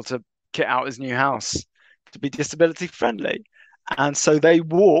to be able to kit out his new house to be disability friendly. And so they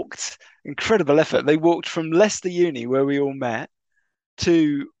walked, incredible effort. They walked from Leicester Uni, where we all met,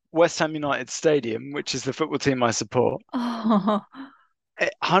 to West Ham United Stadium, which is the football team I support. Oh.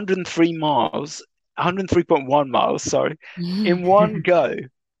 103 miles, 103.1 miles, sorry, in one go,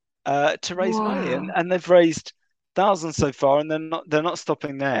 to raise money, and Wow. they've raised thousands so far, and they're not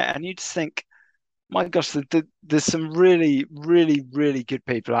stopping there. And you just think, my gosh, there's some really, really, really good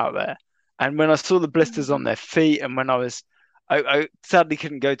people out there. And when I saw the blisters on their feet, and when I sadly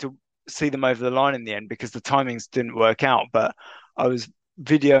couldn't go to see them over the line in the end because the timings didn't work out, but I was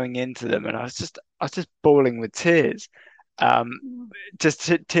videoing into them, and I was just bawling with tears, um,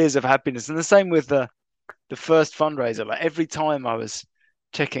 just tears of happiness. And the same with the first fundraiser. Like every time I was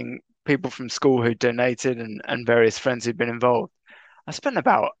checking people from school who donated, and various friends who'd been involved, I spent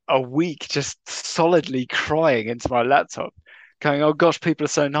about a week just solidly crying into my laptop, going, "Oh gosh, people are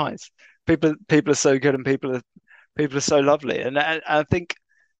so nice. People are so good, and people are so lovely." And I think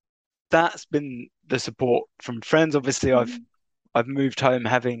that's been the support from friends. Obviously, I've moved home,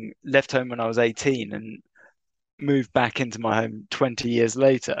 having left home when I was 18, and moved back into my home 20 years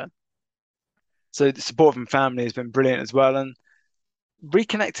later. So the support from family has been brilliant as well, and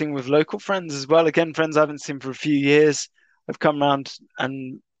reconnecting with local friends as well. Again, friends I haven't seen for a few years have come round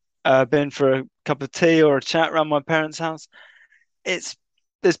and been for a cup of tea or a chat around my parents' house. It's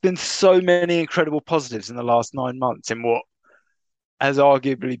There's been so many incredible positives in the last 9 months in what has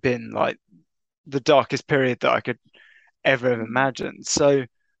arguably been like the darkest period that I could ever have imagined. So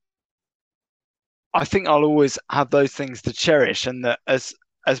I think I'll always have those things to cherish, and that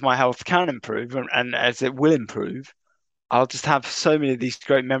as my health can improve, and as it will improve, I'll just have so many of these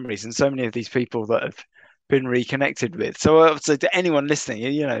great memories and so many of these people that have been reconnected with. So I would say to anyone listening,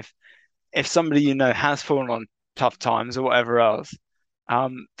 if somebody you know has fallen on tough times or whatever else,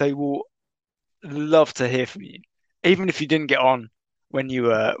 they will love to hear from you. Even if you didn't get on when you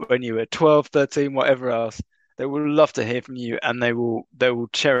were 12, 13, whatever else, they will love to hear from you, and they will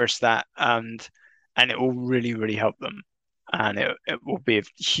cherish that, and it will really, really help them. And it will be of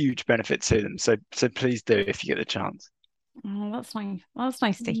huge benefit to them. So please do if you get the chance. Oh, that's nice. Well, that's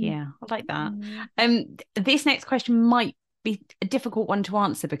nice to hear. I like that. Mm. This next question might be a difficult one to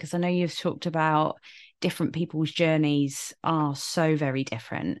answer because I know you've talked about different people's journeys are so very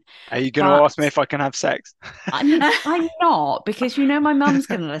different. Are you going to But ask me if I can have sex? I'm not, because you know my mum's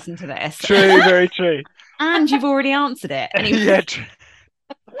going to listen to this. True, very true. And you've already answered it. Anyway. Yeah, true.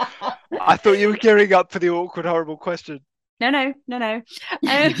 I thought you were gearing up for the awkward, horrible question. No.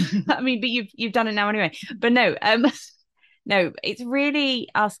 I mean, but you've done it now anyway. But no, no, it's really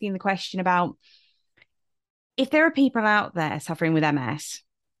asking the question about if there are people out there suffering with MS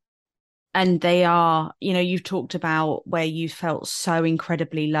and they are, you've talked about where you felt so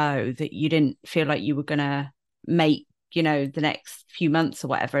incredibly low that you didn't feel like you were going to make, the next few months or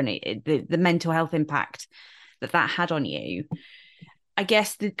whatever, and the mental health impact that had on you. I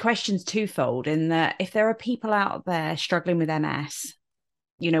guess the question's twofold in that if there are people out there struggling with MS,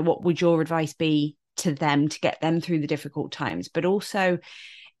 what would your advice be to them to get them through the difficult times? But also,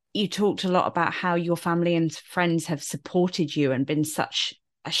 you talked a lot about how your family and friends have supported you and been such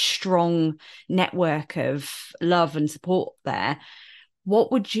a strong network of love and support there.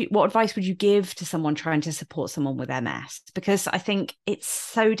 What advice would you give to someone trying to support someone with MS? Because I think it's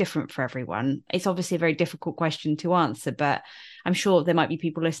so different for everyone. It's obviously a very difficult question to answer, but I'm sure there might be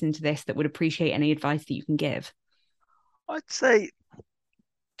people listening to this that would appreciate any advice that you can give. I'd say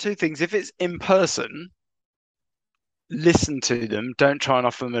two things. If it's in person, listen to them. Don't try and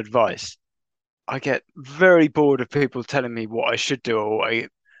offer them advice. I get very bored of people telling me what I should do or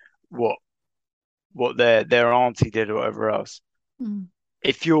what their auntie did or whatever else.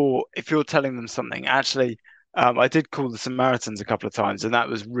 If you're telling them something, actually, I did call the Samaritans a couple of times, and that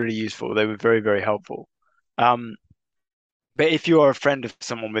was really useful. They were very, very helpful. But if you are a friend of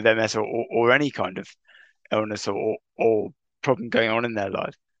someone with MS or any kind of illness or problem going on in their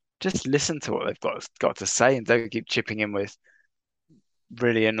life, just listen to what they've got to say and don't keep chipping in with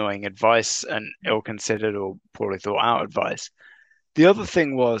really annoying advice and ill-considered or poorly thought out advice. The other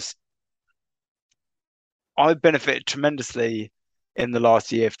thing was I benefited tremendously in the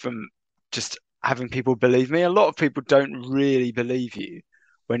last year from just having people believe me. A lot of people don't really believe you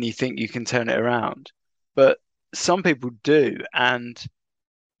when you think you can turn it around, but some people do, and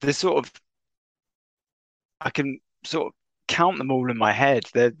I can sort of count them all in my head.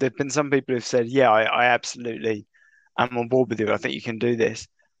 There've been some people who've said, "Yeah, I absolutely am on board with you. I think you can do this,"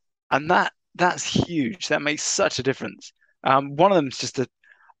 and that's huge. That makes such a difference. One of them's just a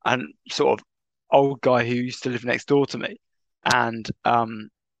sort of old guy who used to live next door to me, and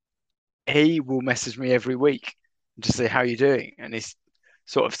he will message me every week and just say, "How are you doing?" And he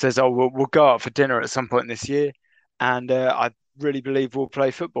sort of says, "Oh, we'll go out for dinner at some point this year, and I really believe we'll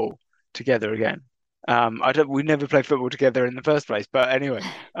play football together again." We never played football together in the first place, but anyway,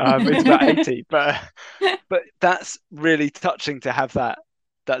 it's about 80. But that's really touching to have that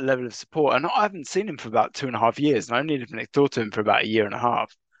level of support. And I haven't seen him for about 2.5 years, and I only lived next door to him for about a year and a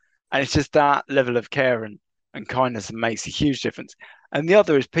half. And it's just that level of care and kindness that makes a huge difference. And the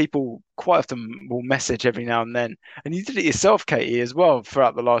other is people quite often will message every now and then. And you did it yourself, Katie, as well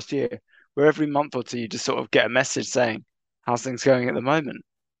throughout the last year, where every month or two you just sort of get a message saying, "How's things going at the moment?"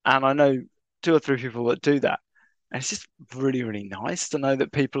 And I know 2 or 3 people that do that. And it's just really, really nice to know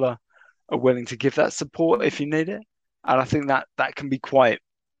that people are willing to give that support if you need it. And I think that can be quite,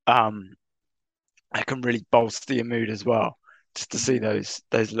 that can really bolster your mood as well. Just to see those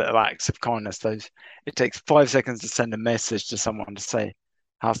little acts of kindness. It takes 5 seconds to send a message to someone to say,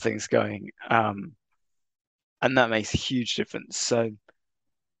 "How's things going?" And that makes a huge difference.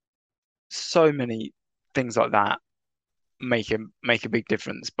 So many things like that make a big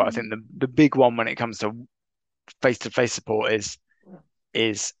difference. But I think the big one when it comes to face-to-face support is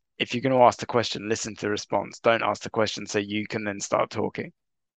if you're going to ask the question, listen to the response. Don't ask the question so you can then start talking.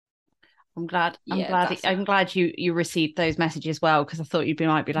 I'm glad you received those messages well, because I thought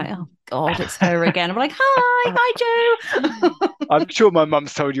might be like, "Oh God, it's her again." I'm like, "Hi, Joe." I'm sure my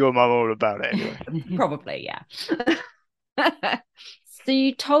mum's told your mum all about it anyway. Probably, yeah. So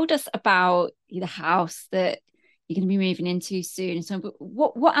you told us about the house that you're going to be moving into soon. So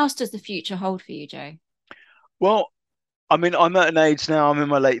what else does the future hold for you, Joe? Well, I mean, I'm at an age now, I'm in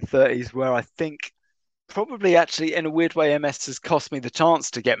my late 30s, where I think probably actually in a weird way MS has cost me the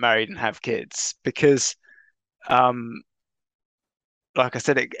chance to get married and have kids, because like I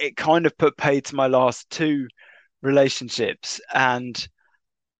said, it kind of put paid to my last 2 relationships, and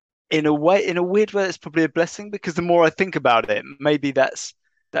in a weird way it's probably a blessing, because the more I think about it, maybe that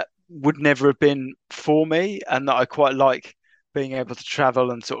would never have been for me, and that I quite like being able to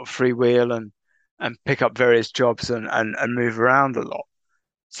travel and sort of freewheel and pick up various jobs and move around a lot.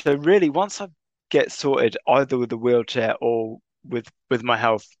 So really, once I get sorted either with the wheelchair or with my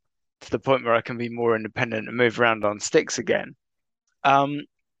health to the point where I can be more independent and move around on sticks again,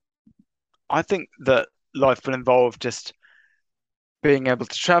 I think that life will involve just being able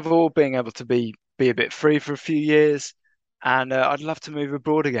to travel, being able to be a bit free for a few years, and I'd love to move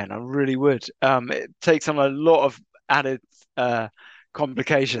abroad again. I really would. It takes on a lot of added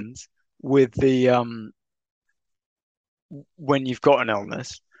complications with the when you've got an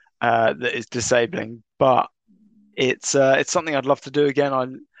illness that is disabling, but it's something I'd love to do again. I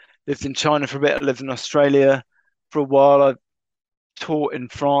lived in China for a bit. I lived in Australia. for a while. I've taught in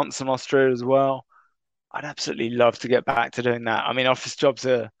France and Australia as well. I'd absolutely love to get back to doing that. I mean, office jobs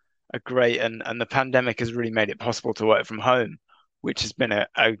are great, and the pandemic has really made it possible to work from home, which has been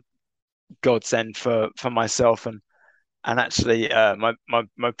a godsend for myself. And actually,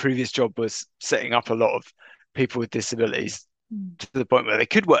 my previous job was setting up a lot of people with disabilities to the point where they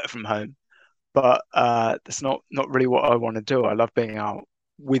could work from home. But that's not really what I want to do. I love being out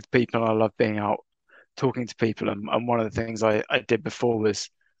with people. I love being out talking to people. And one of the things I did before was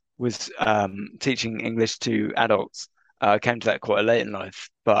teaching English to adults. I came to that quite late in life,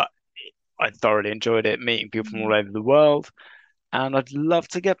 but I thoroughly enjoyed it, meeting people from all over the world. And I'd love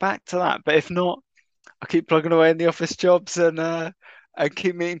to get back to that. But if not, I keep plugging away in the office jobs and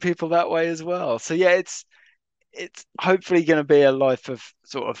keep meeting people that way as well. So yeah, it's hopefully going to be a life of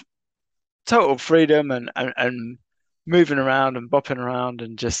sort of total freedom and moving around and bopping around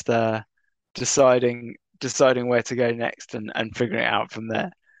and just deciding where to go next and figuring it out from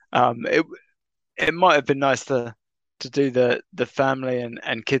there. It might have been nice to do the family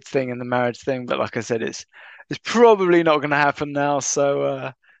and kids thing and the marriage thing, but like I said, it's probably not going to happen now.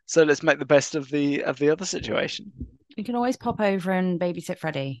 So let's make the best of the other situation. You can always pop over and babysit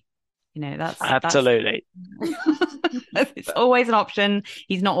Freddie. That's absolutely. It's always an option.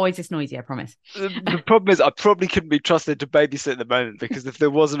 He's not always this noisy, I promise. The problem is I probably couldn't be trusted to babysit at the moment, because if there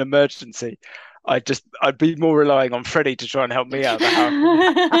was an emergency, I'd be more relying on Freddie to try and help me out of the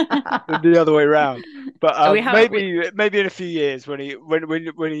house than the other way around. But maybe in a few years when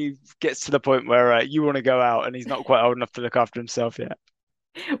he gets to the point where you want to go out and he's not quite old enough to look after himself yet.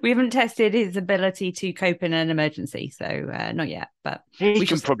 We haven't tested his ability to cope in an emergency, so not yet. But he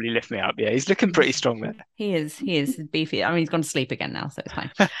can probably lift me up. Yeah, he's looking pretty strong there. He is beefy. I mean, he's gone to sleep again now, so it's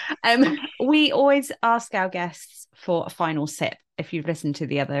fine. We always ask our guests for a final sip. If you've listened to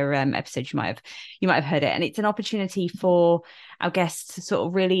the other episodes, you might have heard it, and it's an opportunity for our guests to sort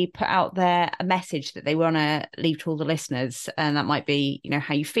of really put out there a message that they want to leave to all the listeners, and that might be,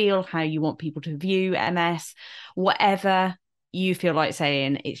 how you feel, how you want people to view MS, whatever you feel like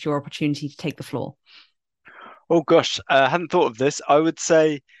saying. It's your opportunity to take the floor. Oh gosh, I hadn't thought of this. I would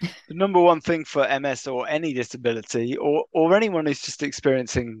say the number one thing for MS or any disability, or anyone who's just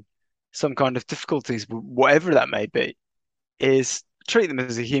experiencing some kind of difficulties, whatever that may be, is treat them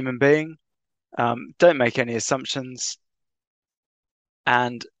as a human being. Don't make any assumptions,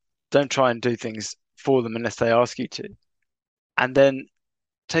 and don't try and do things for them unless they ask you to. And then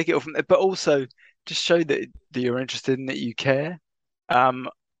take it off from there, but also just show that you're interested and that you care. I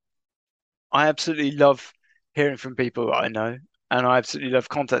absolutely love hearing from people that I know, and I absolutely love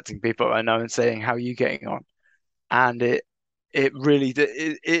contacting people that I know and saying, how are you getting on? And it really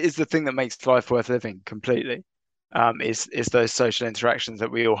is the thing that makes life worth living completely. Is those social interactions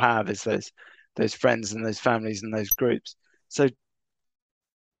that we all have, is those friends and those families and those groups. So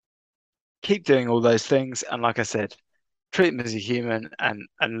keep doing all those things, and like I said, treat them as a human and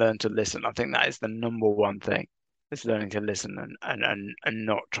learn to listen. I think that is the number one thing, is learning to listen and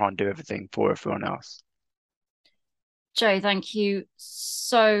not try and do everything for everyone else. Joe, thank you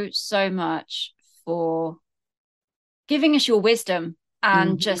so much for giving us your wisdom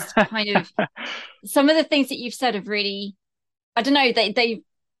and just kind of some of the things that you've said have really, I don't know,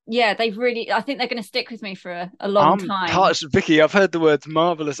 they've really, I think they're going to stick with me for a long time. Touched, Vicky. I've heard the words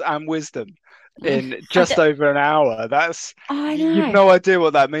marvelous and wisdom in just over an hour. I know. You've no idea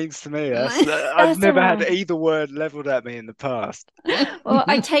what that means to me. I've never had either word leveled at me in the past. Well,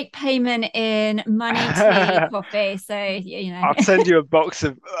 I take payment in money, tea, coffee. So I'll send you a box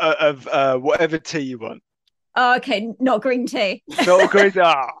of whatever tea you want. Oh, okay, not green tea. Not green tea.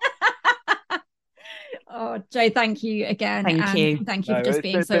 Oh, Joe, thank you again. Thank you for just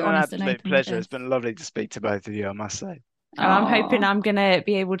being so honest and open. It's been an absolute pleasure. It's been lovely to speak to both of you, I must say. I'm hoping I'm going to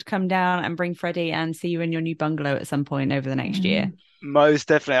be able to come down and bring Freddie and see you in your new bungalow at some point over the next year. Most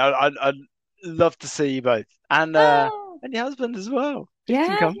definitely. I'd love to see you both. And your husband as well.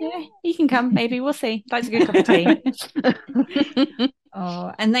 Yeah, he can come. Maybe we'll see. That's a good cup of tea.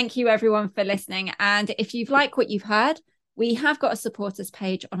 And thank you everyone for listening. And if you've liked what you've heard, we have got a supporters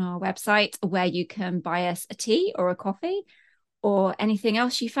page on our website where you can buy us a tea or a coffee or anything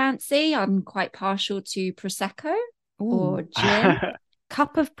else you fancy. I'm quite partial to Prosecco or gin.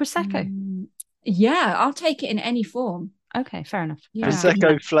 Cup of Prosecco. Yeah, I'll take it in any form. Okay, fair enough.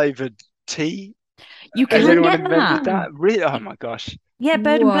 Prosecco flavoured tea. You can get that. Really? Oh my gosh. Yeah,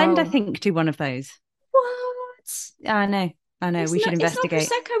 Bird and Blend, I think, do one of those. What? I know. We should investigate.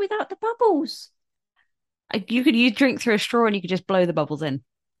 It's not Prosecco without the bubbles. You drink through a straw and you could just blow the bubbles in.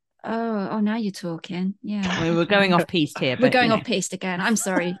 Oh, now you're talking. Yeah. I mean, we're going off piste here. We're But, going off piste again. I'm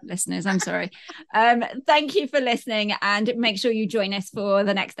sorry, listeners. I'm sorry. Thank you for listening, and make sure you join us for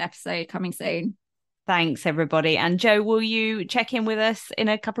the next episode coming soon. Thanks, everybody. And Jo, will you check in with us in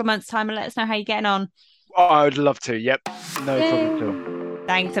a couple of months' time and let us know how you're getting on? Oh, I would love to. Yep. No problem at all.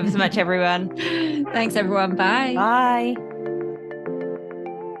 Thanks ever so much, everyone. Thanks, everyone. Bye. Bye.